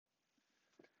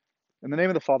In the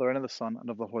name of the Father, and of the Son, and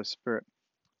of the Holy Spirit.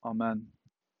 Amen.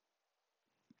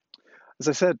 As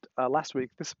I said last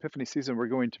week, this Epiphany season, we're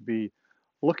going to be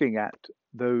looking at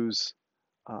those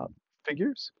uh,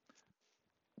 figures,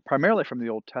 primarily from the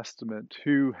Old Testament,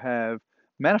 who have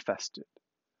manifested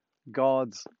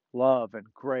God's love and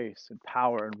grace and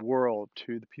power and world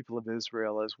to the people of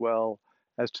Israel as well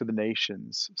as to the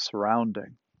nations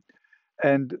surrounding.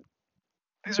 And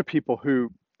these are people who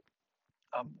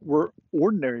were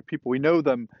ordinary people. We know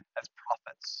them as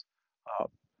prophets, uh,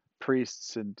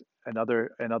 priests, and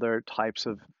other types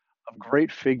of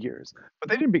great figures. But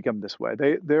they didn't become this way.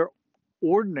 They're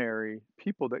ordinary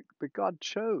people that God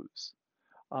chose,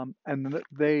 and that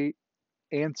they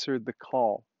answered the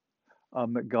call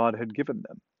that God had given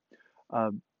them.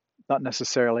 Um, Not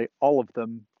necessarily all of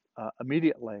them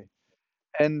immediately.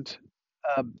 And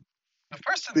um, the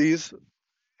first of these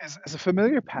is a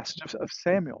familiar passage of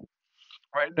Samuel.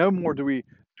 Right? No more do we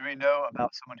know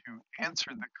about someone who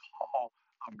answered the call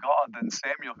of God than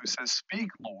Samuel, who says, "Speak,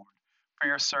 Lord, for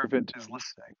your servant is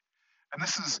listening." And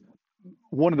this is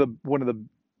one of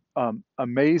the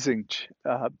amazing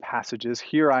passages.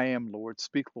 Here I am, Lord.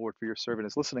 Speak, Lord, for your servant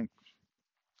is listening.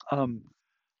 Um,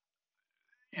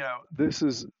 this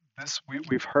is this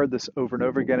we've heard this over and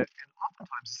over again, and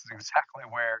oftentimes this is exactly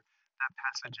where that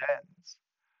passage ends.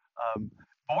 Um,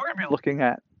 but we're going to be looking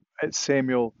at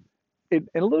Samuel in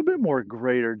a little bit more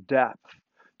greater depth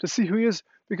to see who he is,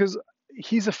 because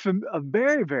he's a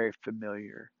very, very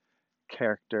familiar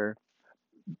character,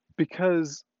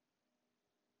 because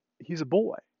he's a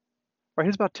boy, right?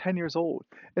 He's about 10 years old.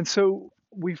 And so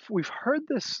we've heard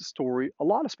this story a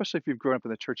lot, especially if you've grown up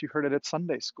in the church. You've heard it at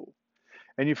Sunday school,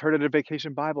 and you've heard it at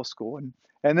Vacation Bible School,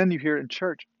 and then you hear it in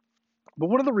church. But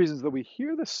one of the reasons that we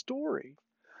hear this story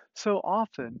so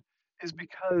often is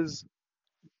because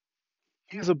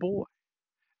he is a boy,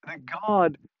 that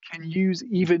God can use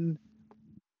even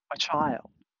a child.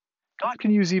 God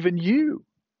can use even you,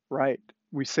 right?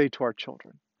 We say to our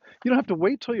children. You don't have to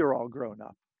wait till you're all grown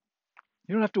up.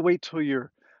 You don't have to wait till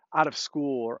you're out of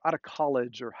school or out of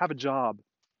college or have a job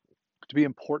to be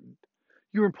important.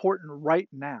 You're important right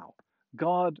now.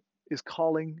 God is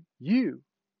calling you,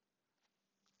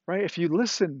 right? If you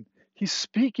listen, He's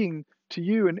speaking to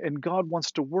you, and God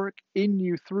wants to work in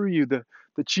you, through you,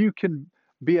 that you can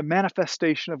be a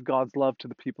manifestation of God's love to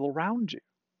the people around you.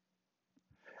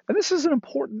 And this is an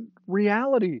important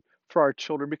reality for our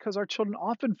children, because our children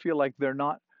often feel like they're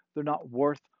not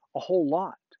worth a whole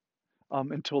lot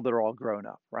until they're all grown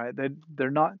up, right?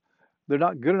 They're not good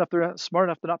enough, they're not smart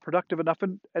enough, they're not productive enough,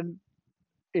 and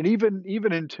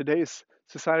even in today's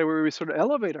society where we sort of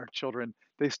elevate our children,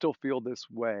 they still feel this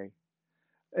way.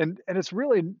 And it's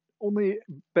really only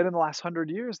been in the last 100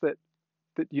 years that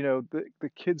the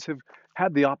kids have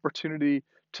had the opportunity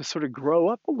to sort of grow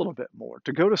up a little bit more,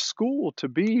 to go to school, to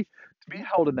be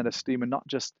held in that esteem, and not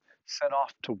just sent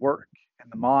off to work in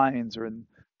the mines or in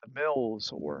the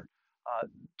mills, or uh,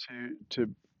 to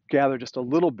gather just a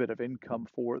little bit of income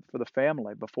for the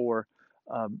family before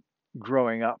um,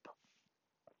 growing up.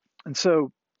 And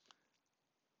so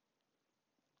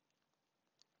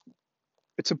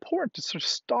it's important to sort of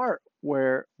start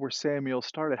where Samuel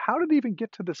started. How did he even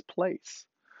get to this place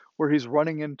where he's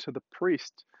running into the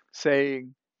priest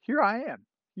saying, "Here I am.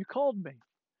 You called me."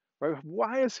 Right?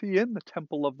 Why is he in the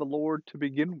temple of the Lord to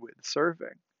begin with,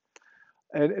 serving?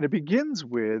 And it begins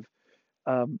with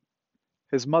um,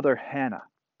 his mother Hannah,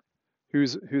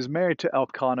 who's married to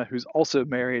Elkanah, who's also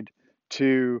married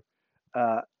to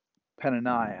uh,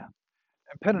 Peninnah.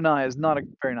 And Peninnah is not a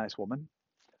very nice woman.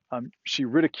 She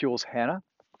ridicules Hannah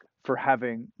for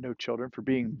having no children, for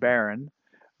being barren,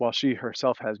 while she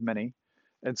herself has many.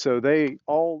 And so they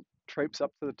all traipse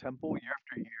up to the temple year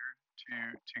after year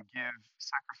to give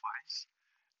sacrifice.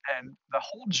 And the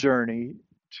whole journey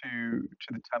to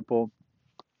the temple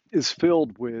is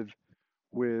filled with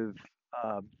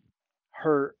um,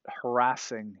 her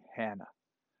harassing Hannah,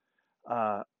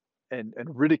 uh, and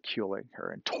ridiculing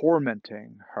her and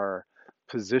tormenting her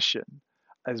position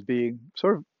as being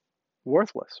sort of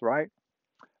worthless, right?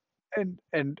 And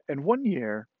one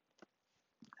year,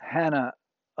 Hannah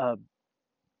uh,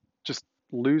 just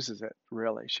loses it.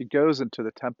 Really, she goes into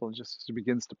the temple and just she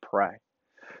begins to pray.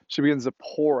 She begins to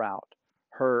pour out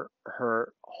her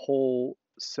whole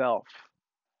self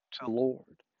to the Lord,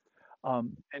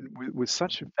 and with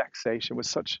such vexation, with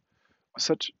such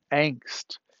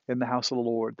angst in the house of the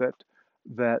Lord,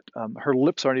 that her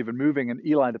lips aren't even moving. And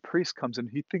Eli the priest comes in.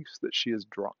 He thinks that she is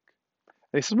drunk.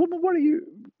 And he says, "Woman, what are you?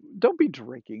 Don't be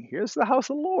drinking here. It's the house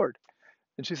of the Lord."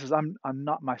 And she says, I'm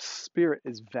not. My spirit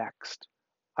is vexed.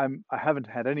 I haven't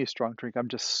had any strong drink. I'm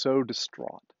just so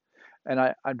distraught." And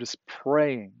I'm just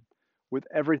praying with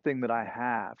everything that I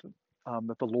have,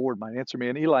 that the Lord might answer me.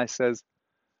 And Eli says,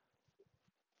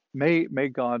 may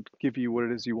God give you what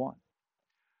it is you want.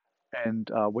 And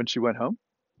when she went home,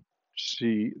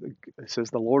 she it says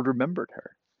the Lord remembered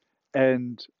her,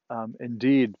 and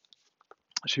indeed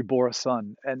she bore a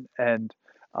son. And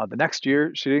the next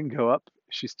year she didn't go up.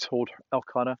 She's told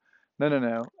Elkanah, no, no,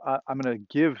 no, I'm going to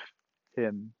give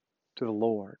him to the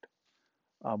Lord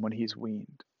when he's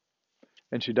weaned,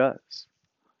 and she does.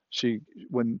 She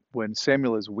when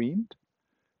Samuel is weaned,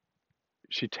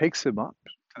 she takes him up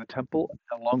to the temple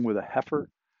along with a heifer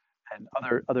and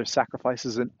other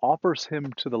sacrifices and offers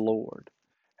him to the Lord,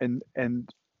 and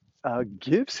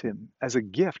gives him as a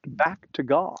gift back to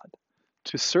God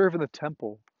to serve in the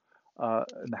temple,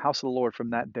 in the house of the Lord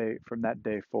from that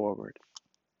day forward,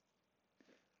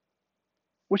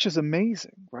 which is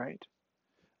amazing, right?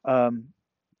 Um,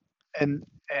 and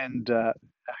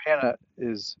Hannah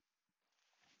is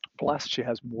blessed; she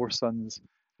has more sons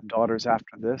and daughters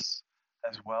after this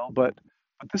as well. But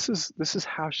this is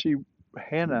how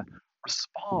Hannah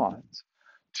responds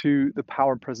to the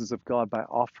power and presence of God by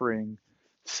offering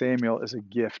Samuel as a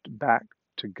gift back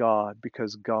to God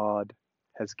because God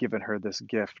has given her this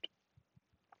gift.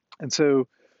 And so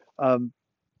um,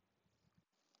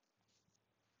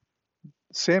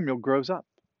 Samuel grows up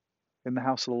in the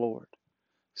house of the Lord,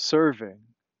 serving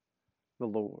the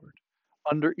Lord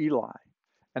under Eli.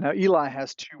 And now Eli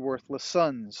has two worthless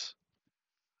sons.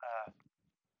 Uh,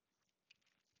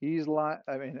 Eli,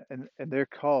 I mean, and they're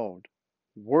called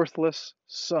worthless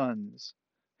sons,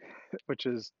 which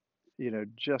is,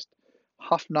 just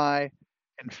Hophni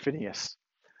and Phinehas.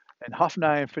 And Hophni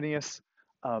and Phinehas,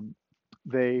 um,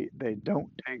 they don't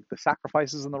take the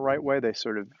sacrifices in the right way. They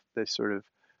sort of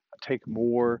take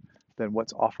more than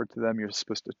what's offered to them. You're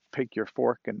supposed to pick your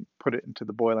fork and put it into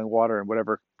the boiling water, and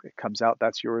whatever it comes out,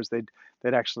 that's yours.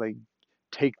 They'd actually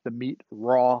take the meat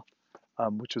raw,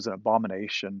 which was an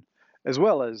abomination, as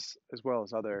well as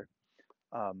other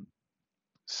um,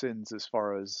 sins as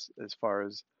far as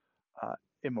uh,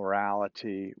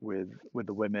 immorality with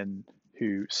the women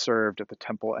who served at the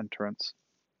temple entrance.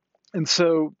 And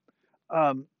so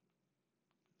um,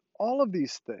 all of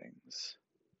these things,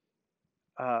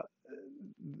 uh,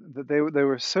 that they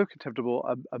were so contemptible.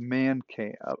 A man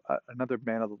came, another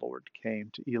man of the Lord came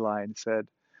to Eli and said,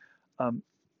 um,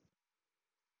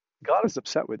 "God is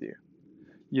upset with you.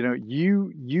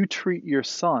 You treat your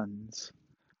sons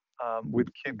with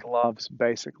kid gloves.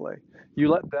 Basically, you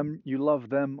love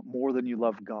them more than you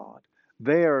love God.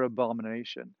 They are an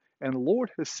abomination. And the Lord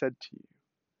has said to you,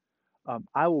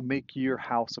 I will make your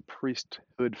house a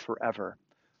priesthood forever,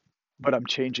 but I'm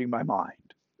changing my mind."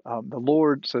 The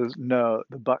Lord says, no,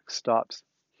 the buck stops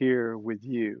here with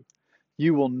you.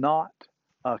 You will not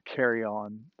carry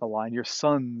on the line. Your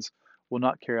sons will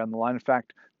not carry on the line. In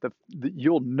fact,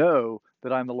 you'll know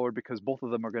that I'm the Lord because both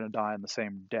of them are going to die on the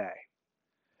same day.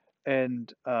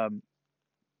 And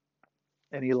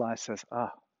Eli says,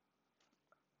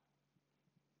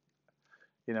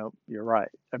 you're right.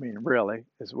 I mean, really,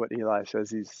 is what Eli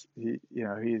says.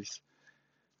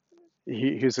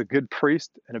 He's a good priest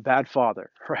and a bad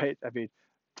father, right? I mean,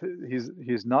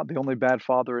 he's not the only bad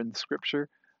father in the scripture.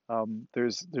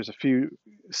 There's a few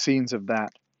scenes of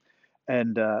that,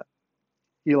 and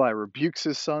Eli rebukes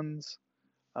his sons,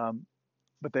 um,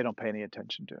 but they don't pay any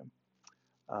attention to him,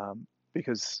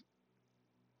 because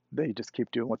they just keep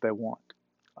doing what they want.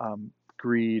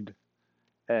 Greed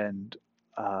and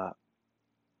uh,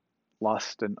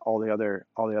 lust and all the other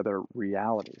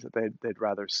realities that they'd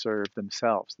rather serve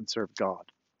themselves than serve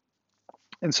God.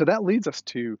 And so that leads us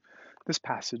to this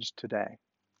passage today.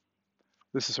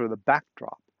 This is sort of the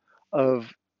backdrop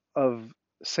of of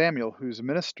Samuel who's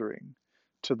ministering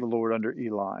to the Lord under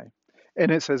Eli.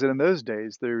 And it says that in those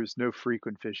days there is no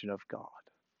frequent vision of God,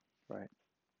 right?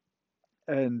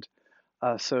 And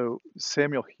so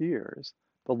Samuel hears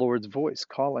the Lord's voice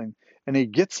calling, and he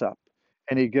gets up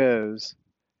and he goes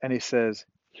and he says,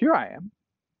 "Here I am,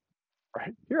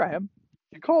 right? Here I am.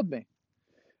 You called me."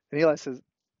 And Eli says,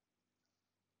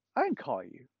 "I didn't call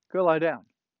you. Go lie down."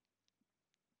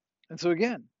 And so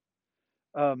again,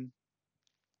 um,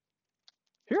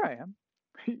 "Here I am.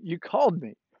 You called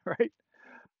me, right?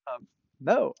 Um,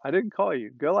 no, I didn't call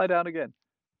you. Go lie down again."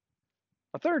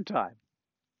 A third time,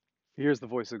 he hears the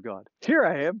voice of God. "Here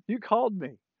I am. You called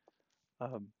me."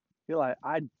 Eli,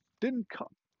 I didn't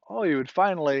call you. And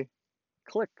finally,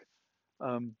 click.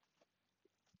 Um,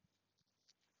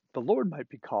 the Lord might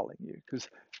be calling you because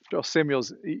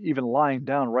Samuel's even lying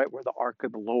down right where the ark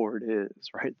of the Lord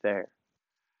is, right there.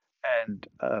 And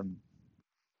so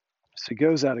he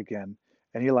goes out again,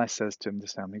 And Eli says to him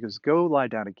this time, he goes, "Go lie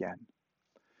down again.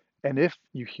 And if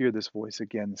you hear this voice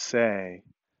again, say,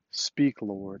 'Speak,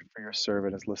 Lord, for your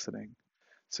servant is listening.'"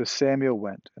 So Samuel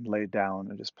went and lay down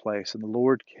at his place, and the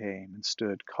Lord came and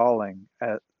stood, calling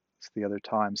as the other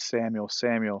time, "Samuel,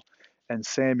 Samuel." And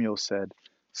Samuel said,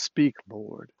 "Speak,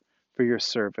 Lord, for your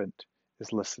servant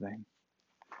is listening."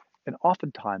 And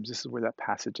oftentimes, this is where that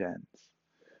passage ends,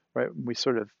 right?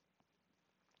 The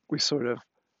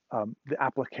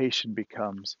application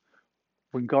becomes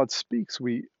when God speaks,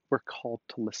 we're called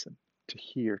to listen, to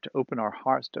hear, to open our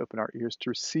hearts, to open our ears, to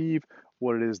receive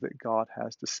what it is that God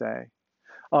has to say.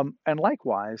 And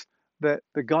likewise, that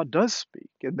God does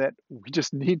speak and that we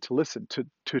just need to listen,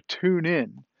 to tune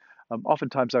in.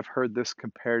 Oftentimes, I've heard this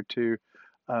compared to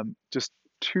just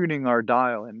tuning our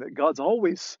dial, and that God's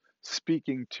always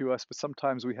speaking to us, but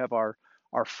sometimes we have our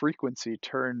frequency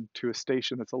turned to a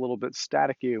station that's a little bit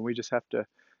staticky, and we just have to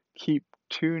keep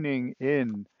tuning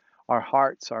in our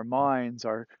hearts, our minds,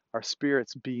 our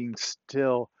spirits being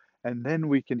still, and then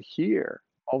we can hear.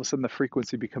 All of a sudden, the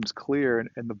frequency becomes clear,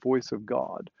 and the voice of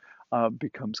God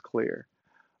becomes clear.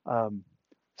 Um,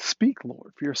 Speak,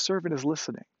 Lord, for your servant is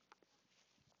listening.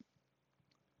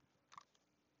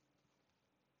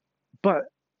 But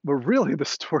but really, the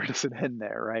story doesn't end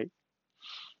there, right?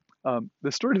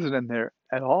 The story doesn't end there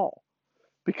at all,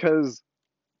 because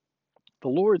the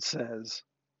Lord says,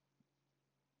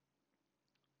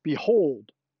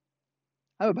 "Behold,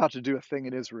 I'm about to do a thing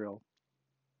in Israel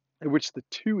in which the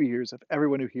two ears of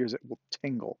everyone who hears it will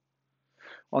tingle.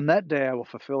 On that day I will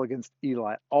fulfill against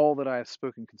Eli all that I have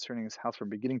spoken concerning his house from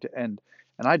beginning to end.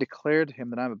 And I declare to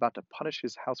him that I am about to punish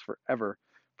his house forever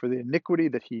for the iniquity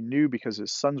that he knew, because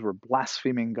his sons were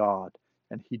blaspheming God,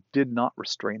 and he did not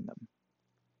restrain them.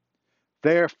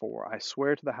 Therefore I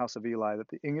swear to the house of Eli that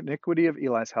the iniquity of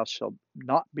Eli's house shall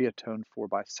not be atoned for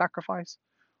by sacrifice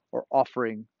or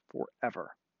offering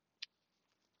forever."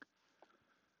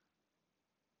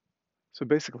 So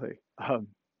basically,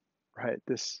 right,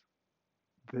 this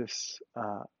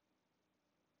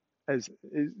as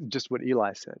is just what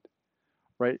Eli said,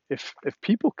 right? If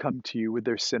people come to you with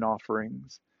their sin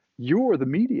offerings, you're the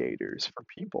mediators for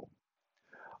people.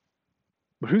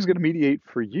 But who's going to mediate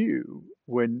for you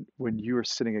when you're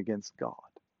sinning against God?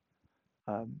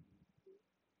 Um,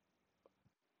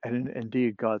 and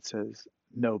indeed, God says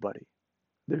nobody.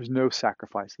 There's no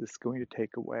sacrifice that's going to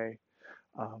take away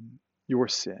your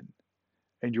sin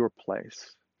and your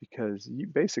place, because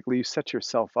you set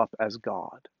yourself up as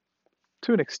God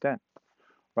to an extent,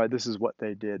 right? This is what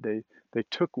they did. They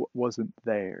took what wasn't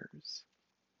theirs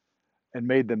and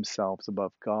made themselves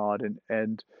above God.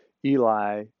 And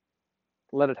Eli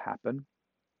let it happen.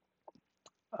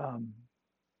 Um,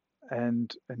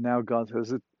 and now God says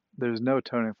that there's no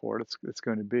atoning for it. It's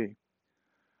going to be.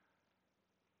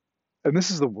 And this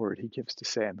is the word he gives to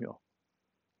Samuel.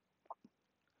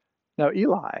 Now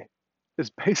Eli is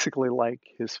basically like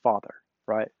his father,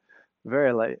 right? The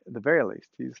very least,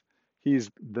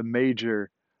 he's the major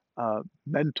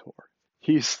mentor.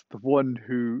 He's the one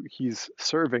who he's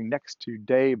serving next to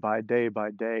day by day by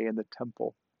day in the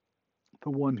temple. The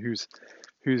one who's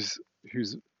who's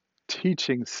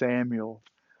teaching Samuel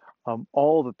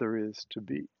all that there is to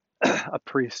be a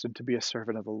priest and to be a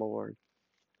servant of the Lord.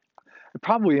 And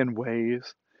probably in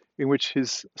ways in which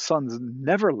his sons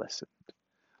never listened,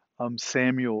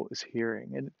 Samuel is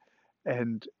hearing,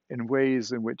 and in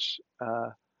ways in which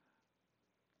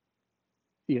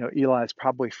Eli's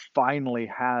probably finally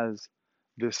has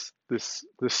this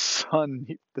son,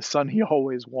 the son he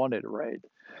always wanted, right?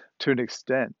 To an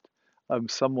extent,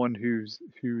 someone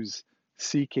who's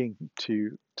seeking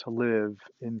to live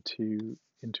into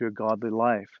a godly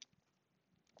life.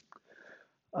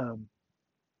 Um,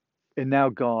 and now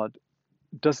God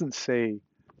doesn't say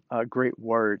great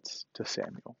words to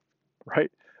Samuel,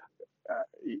 right?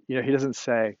 He doesn't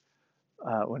say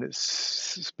when it's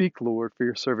 "Speak, Lord, for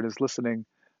your servant is listening."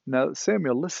 Now,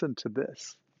 Samuel, listen to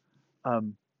this.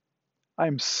 Um,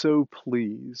 I'm so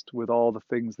pleased with all the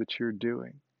things that you're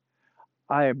doing.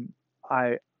 I am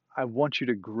I I want you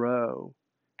to grow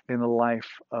in the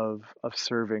life of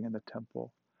serving in the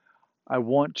temple. I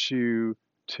want you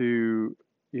to,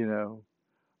 you know,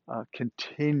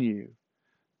 continue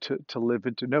to live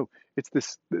into. No, it's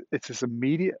this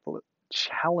immediate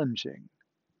challenging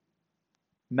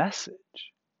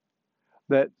message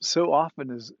that so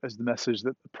often is as the message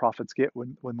that the prophets get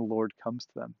when the Lord comes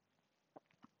to them.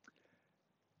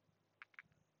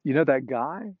 You know that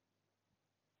guy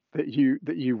that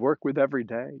you work with every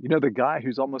day. You know the guy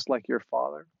who's almost like your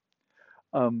father.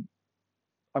 Um,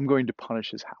 I'm going to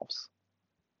punish his house.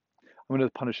 I'm going to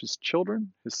punish his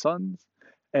children, his sons,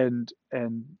 and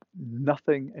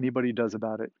nothing anybody does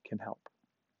about it can help.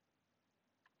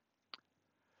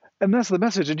 And that's the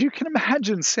message. And you can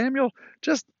imagine Samuel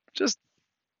just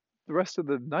the rest of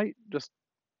the night just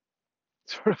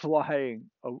sort of lying,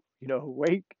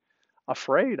 awake,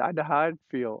 afraid. I know how I'd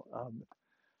feel.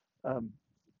 Um,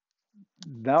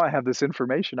 Now I have this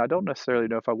information. I don't necessarily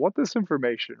know if I want this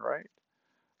information, right?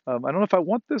 I don't know if I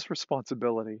want this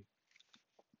responsibility.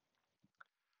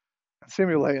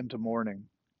 Samuel lay into mourning.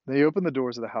 They opened the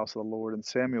doors of the house of the Lord, and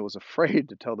Samuel was afraid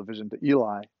to tell the vision to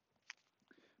Eli.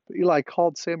 But Eli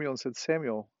called Samuel and said,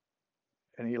 Samuel,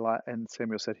 and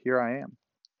Samuel said, Here I am.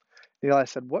 Eli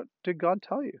said, What did God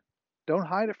tell you? Don't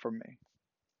hide it from me.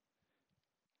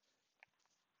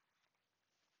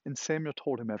 And Samuel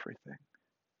told him everything.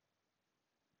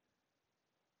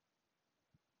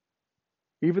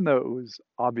 Even though it was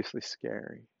obviously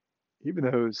scary, even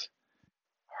though it was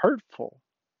hurtful,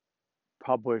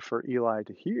 probably for Eli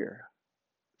to hear,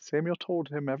 Samuel told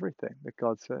him everything that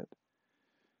God said,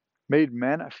 made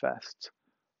manifest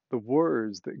the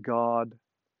words that God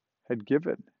had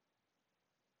given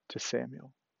to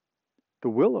Samuel. The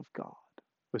will of God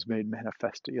was made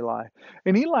manifest to Eli.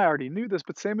 And Eli already knew this,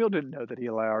 but Samuel didn't know that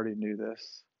Eli already knew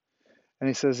this. And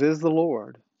he says, Is the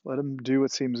Lord. Let him do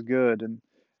what seems good. And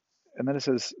then it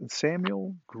says,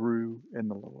 Samuel grew in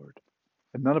the Lord,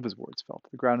 and none of his words fell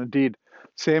to the ground. Indeed,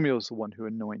 Samuel is the one who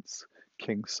anoints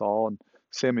King Saul, and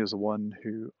Samuel is the one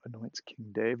who anoints King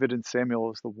David, and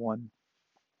Samuel is the one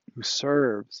who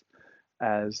serves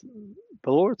as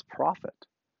the Lord's prophet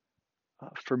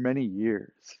for many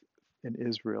years in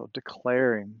Israel,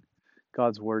 declaring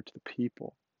God's word to the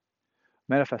people,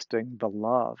 manifesting the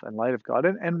love and light of God,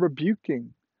 and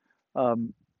rebuking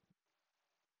um,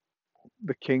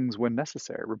 the kings when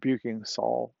necessary, rebuking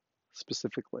Saul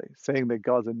specifically, saying that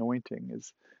God's anointing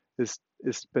is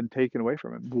been taken away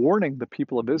from him, warning the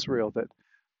people of Israel that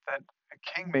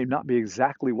a king may not be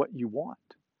exactly what you want,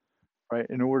 right?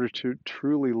 In order to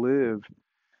truly live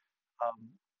um,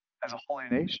 as a holy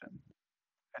nation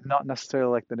and not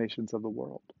necessarily like the nations of the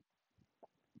world.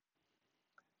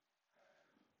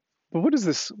 But what does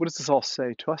this all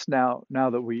say to us now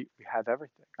that we have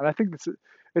everything? And I think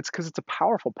it's because it's a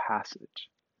powerful passage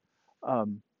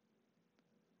um,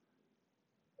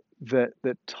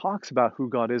 that talks about who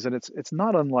God is, and it's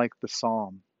not unlike the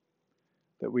psalm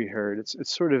that we heard. It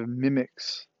sort of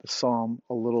mimics the psalm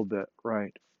a little bit,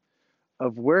 right?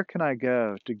 Of where can I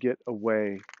go to get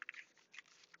away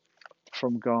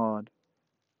from God?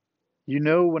 You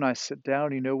know when I sit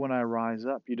down, you know when I rise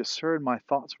up. You discern my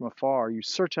thoughts from afar. You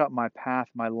search out my path,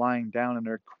 my lying down, and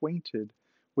are acquainted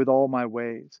with all my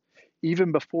ways.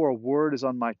 Even before a word is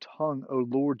on my tongue, O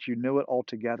Lord, you know it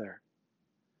altogether.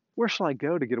 Where shall I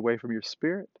go to get away from your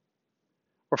spirit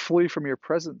or flee from your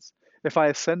presence? If I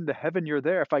ascend to heaven, you're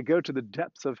there. If I go to the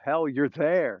depths of hell, you're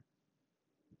there.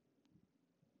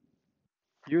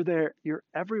 You're there. You're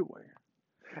everywhere.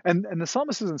 And the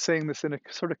psalmist isn't saying this in a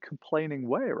sort of complaining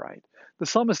way, right? The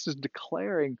psalmist is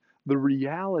declaring the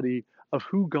reality of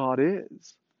who God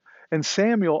is. And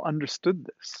Samuel understood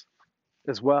this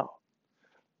as well.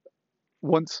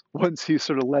 Once he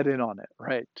sort of let in on it,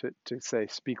 right? To say,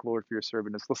 Speak, Lord, for your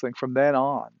servant is listening. From then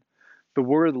on, the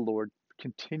word of the Lord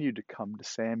continued to come to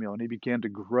Samuel, and he began to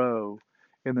grow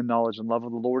in the knowledge and love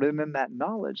of the Lord. And in that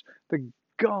knowledge, that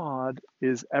God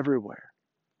is everywhere.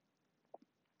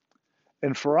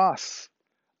 And for us,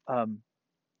 um,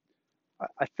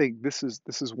 I think this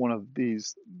is one of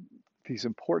these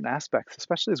important aspects,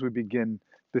 especially as we begin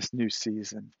this new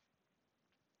season,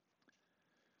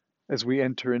 as we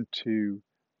enter into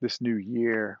this new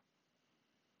year,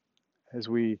 as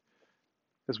we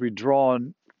draw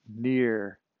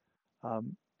near,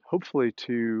 hopefully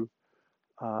to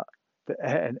uh,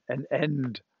 an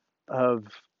end of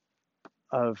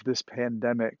this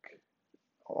pandemic,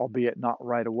 albeit not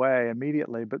right away,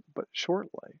 immediately, but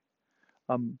shortly.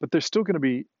 But there's still going to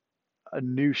be a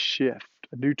new shift,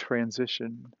 a new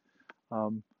transition,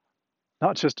 um,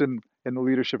 not just in the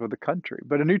leadership of the country,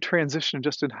 but a new transition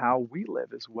just in how we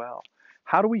live as well.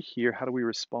 How do we hear? How do we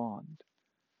respond?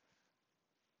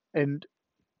 And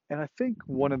and I think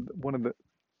one of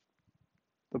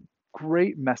the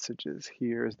great messages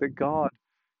here is that God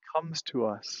comes to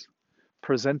us,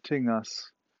 presenting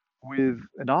us with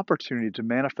an opportunity to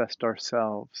manifest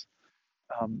ourselves,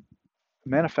 um,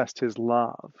 manifest His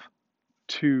love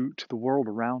to the world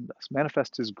around us,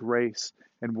 manifest His grace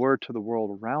and word to the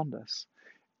world around us,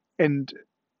 and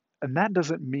and that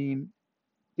doesn't mean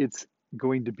it's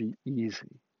going to be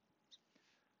easy,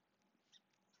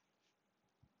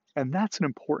 and that's an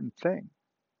important thing.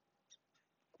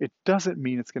 It doesn't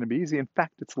mean it's going to be easy. In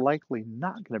fact, it's likely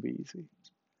not going to be easy.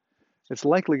 It's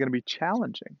likely going to be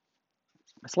challenging.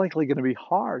 It's likely going to be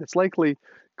hard. It's likely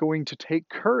going to take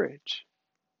courage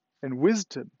and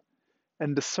wisdom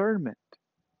and discernment.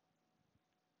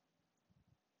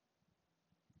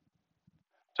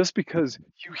 Just because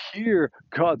you hear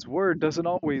God's word doesn't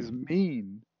always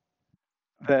mean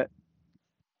that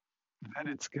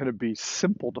it's going to be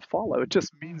simple to follow. It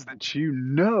just means that you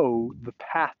know the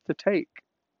path to take,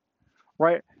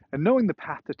 right? And knowing the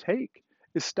path to take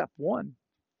is step one.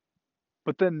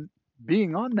 But then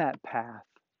being on that path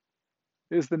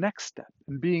is the next step,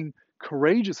 and being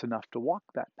courageous enough to walk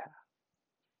that path.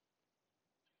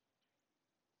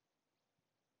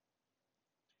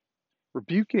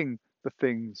 Rebuking the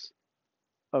things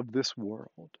of this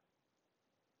world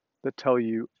that tell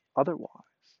you otherwise,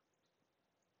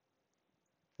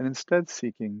 and instead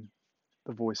seeking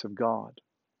the voice of God.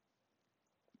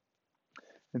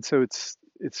 And so it's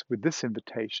with this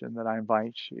invitation that I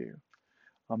invite you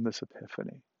on this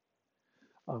Epiphany,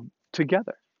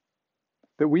 together,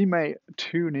 that we may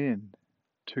tune in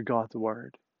to God's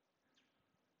word,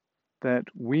 that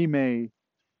we may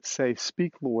say,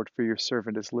 "Speak, Lord, for your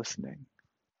servant is listening,"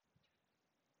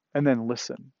 and then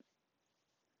listen,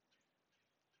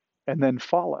 and then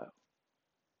follow,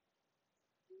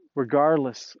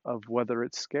 regardless of whether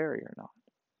it's scary or not.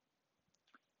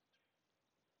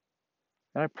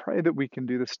 And I pray that we can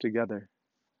do this together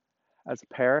as a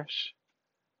parish,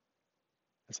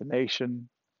 as a nation,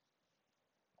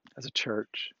 as a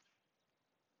church.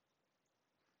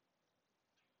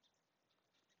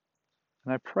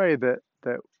 And I pray that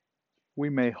we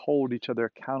may hold each other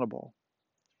accountable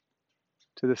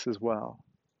to this as well.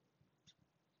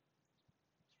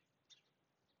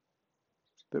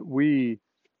 That we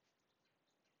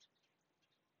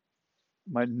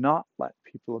might not let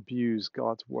people abuse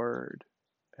God's word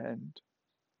and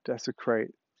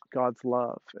desecrate God's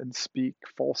love and speak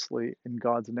falsely in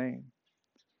God's name,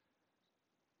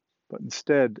 but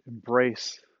instead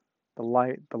embrace the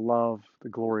light, the love, the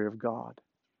glory of God,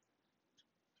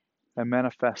 and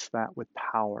manifest that with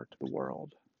power to the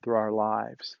world through our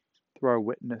lives, through our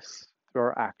witness, through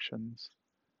our actions,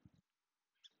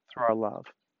 through our love.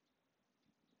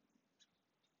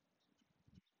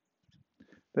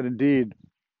 That indeed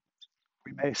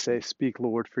we may say, "Speak,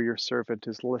 Lord, for your servant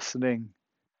is listening,"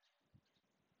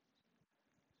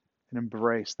 and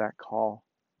embrace that call,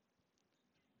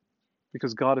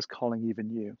 because God is calling even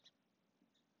you.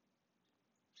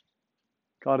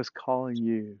 God is calling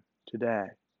you today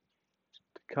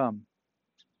to come,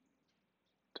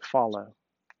 to follow,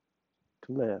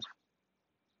 to live.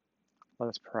 Let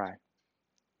us pray.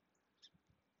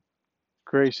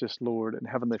 Gracious Lord and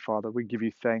Heavenly Father, we give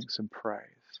you thanks and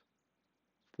praise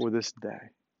for this day,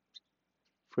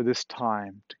 for this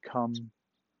time to come,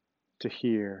 to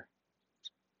hear,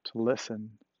 to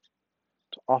listen,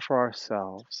 to offer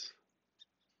ourselves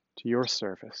to your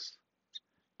service,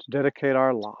 to dedicate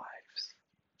our lives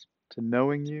to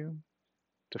knowing you,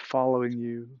 to following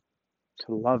you,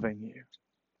 to loving you,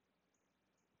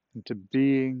 and to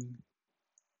being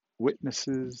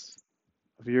witnesses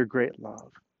of your great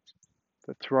love,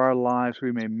 that through our lives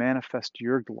we may manifest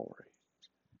your glory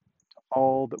to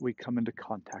all that we come into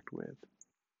contact with.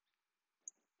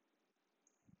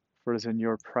 For it is in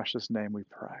your precious name we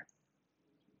pray.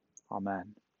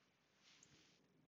 Amen.